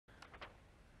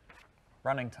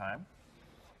running time.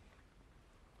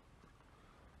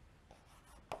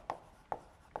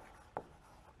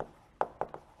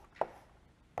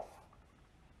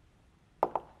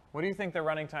 What do you think the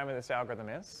running time of this algorithm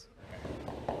is?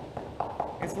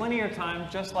 It's linear time,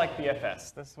 just like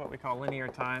BFS. This is what we call linear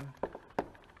time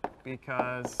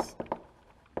because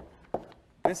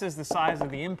this is the size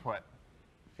of the input.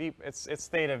 It's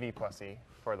theta v plus e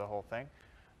for the whole thing.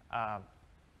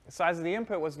 The size of the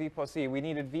input was v plus e. We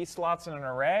needed v slots in an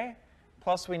array,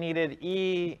 plus we needed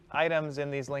e items in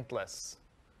these linked lists,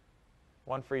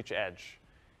 one for each edge.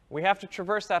 We have to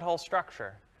traverse that whole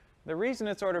structure. The reason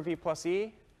it's order v plus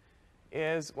e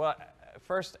is, well,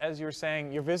 first, as you were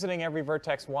saying, you're visiting every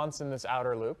vertex once in this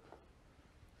outer loop.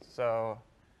 So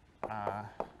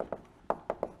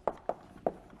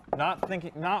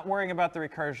not worrying about the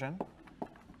recursion.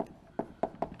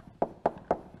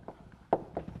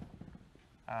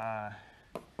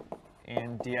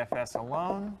 In DFS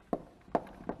alone.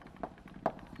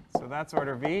 So that's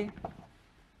order v.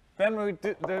 Then we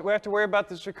have to worry about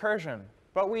this recursion.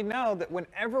 But we know that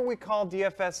whenever we call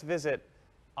DFS visit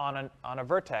on a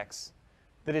vertex,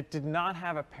 that it did not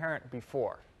have a parent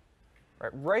before.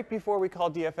 Right before we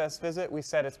call DFS visit, we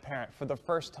set its parent for the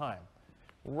first time.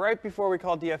 Right before we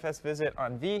call DFS visit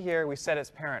on v here, we set its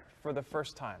parent for the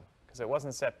first time, because it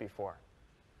wasn't set before.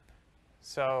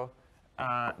 So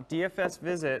DFS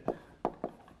visit,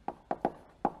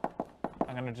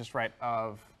 I'm going to just write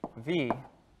of v,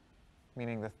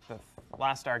 meaning the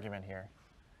last argument here.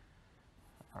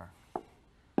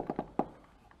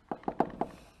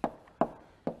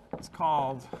 It's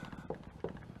called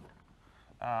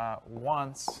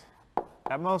once,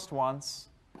 at most once,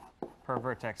 per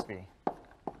vertex v.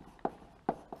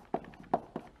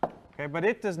 Okay, but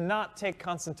it does not take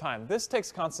constant time. This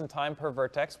takes constant time per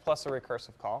vertex plus a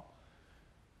recursive call.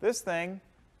 This thing,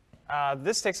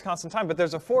 this takes constant time, but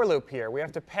there's a for loop here. We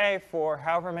have to pay for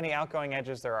however many outgoing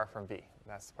edges there are from v.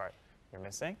 That's the part you're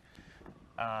missing.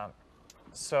 And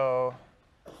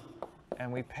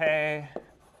we pay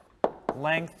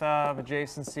length of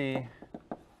adjacency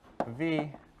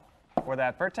v for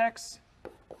that vertex.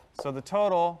 So the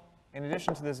total, in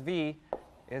addition to this v,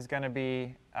 is going to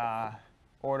be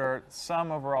order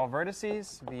sum over all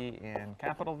vertices, v in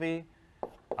capital V,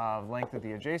 of length of the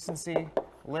adjacency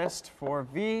list for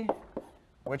v,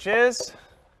 which is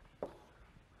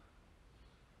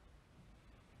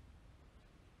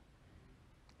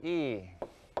E.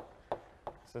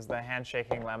 This is the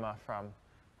handshaking lemma from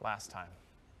last time.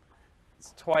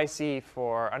 It's twice E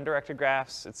for undirected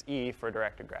graphs. It's E for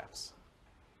directed graphs.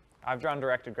 I've drawn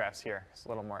directed graphs here. It's a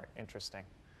little more interesting.